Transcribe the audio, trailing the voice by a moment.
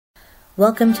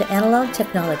Welcome to Analog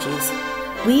Technologies.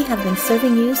 We have been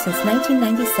serving you since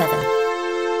 1997.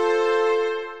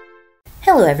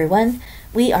 Hello everyone,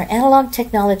 we are Analog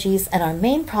Technologies and our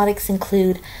main products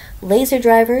include laser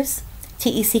drivers,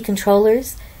 TEC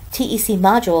controllers, TEC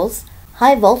modules,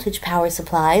 high voltage power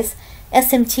supplies,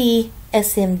 SMT,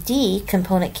 SMD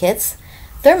component kits,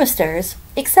 thermistors,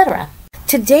 etc.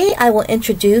 Today I will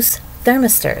introduce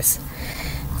thermistors.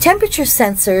 Temperature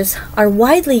sensors are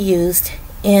widely used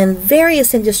in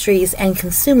various industries and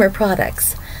consumer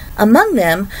products. Among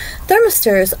them,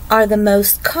 thermistors are the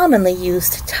most commonly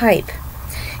used type.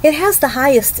 It has the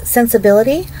highest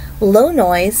sensibility, low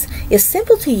noise, is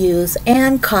simple to use,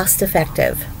 and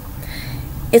cost-effective.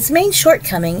 Its main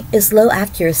shortcoming is low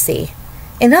accuracy.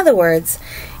 In other words,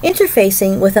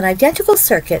 interfacing with an identical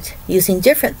circuit using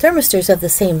different thermistors of the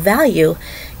same value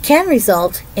can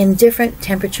result in different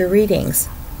temperature readings.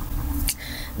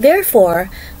 Therefore,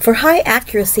 for high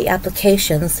accuracy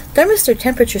applications, thermistor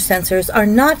temperature sensors are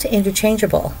not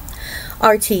interchangeable.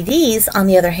 RTDs, on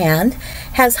the other hand,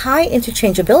 has high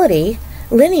interchangeability,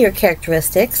 linear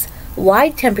characteristics,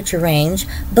 wide temperature range,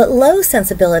 but low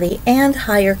sensibility and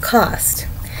higher cost.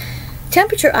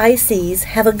 Temperature ICs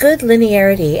have a good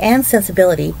linearity and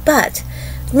sensibility, but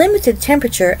limited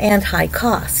temperature and high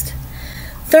cost.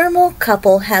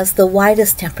 Thermocouple has the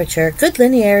widest temperature, good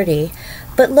linearity,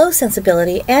 but low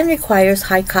sensibility and requires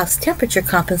high-cost temperature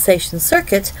compensation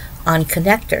circuit on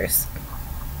connectors.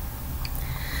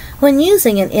 When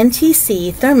using an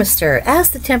NTC thermistor as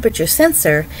the temperature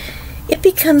sensor, it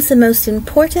becomes the most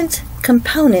important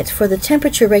component for the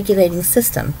temperature regulating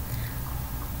system.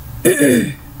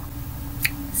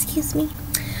 Excuse me.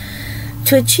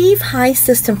 To achieve high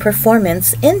system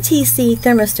performance, NTC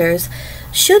thermistors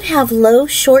should have low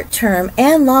short-term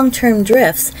and long-term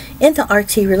drifts in the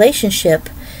RT relationship,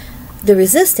 the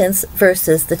resistance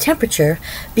versus the temperature,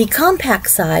 be compact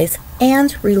size,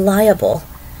 and reliable.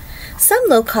 Some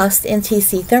low-cost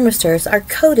NTC thermistors are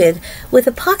coated with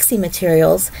epoxy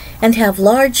materials and have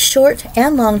large short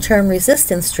and long-term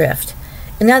resistance drift.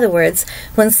 In other words,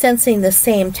 when sensing the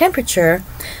same temperature,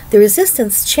 the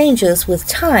resistance changes with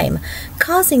time,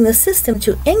 causing the system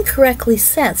to incorrectly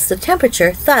sense the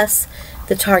temperature, thus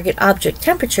the target object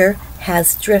temperature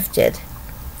has drifted.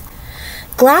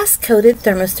 Glass-coated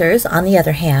thermistors, on the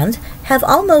other hand, have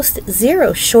almost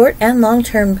zero short and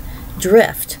long-term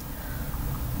drift.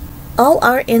 All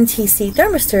our NTC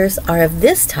thermistors are of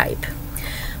this type.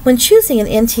 When choosing an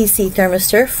NTC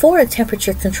thermistor for a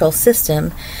temperature control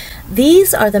system,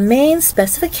 these are the main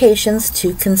specifications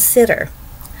to consider: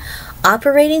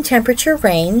 operating temperature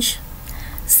range,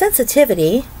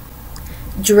 sensitivity,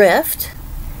 drift,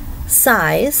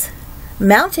 size,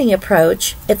 mounting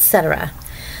approach, etc.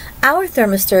 Our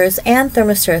thermistors and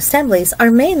thermistor assemblies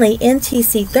are mainly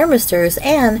NTC thermistors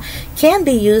and can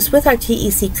be used with our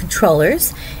TEC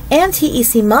controllers and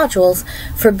TEC modules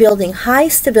for building high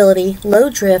stability, low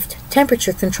drift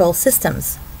temperature control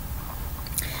systems.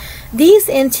 These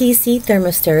NTC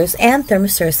thermistors and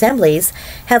thermistor assemblies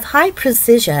have high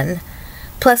precision,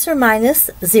 plus or minus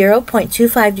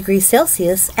 0.25 degrees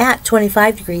Celsius at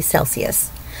 25 degrees Celsius.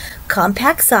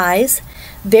 Compact size,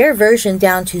 bare version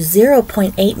down to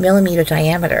 0.8 millimeter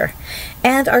diameter,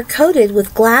 and are coated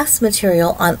with glass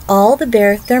material on all the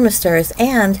bare thermistors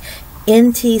and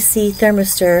NTC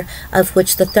thermistor of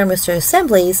which the thermistor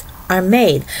assemblies are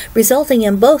made, resulting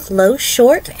in both low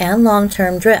short and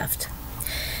long-term drift.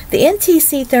 The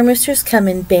NTC thermistors come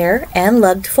in bare and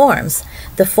lugged forms.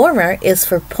 The former is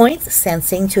for point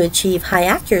sensing to achieve high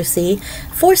accuracy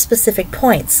for specific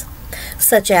points,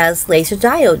 such as laser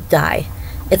diode die,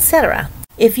 etc.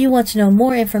 If you want to know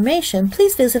more information,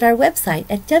 please visit our website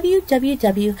at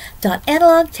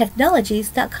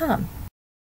www.analogtechnologies.com.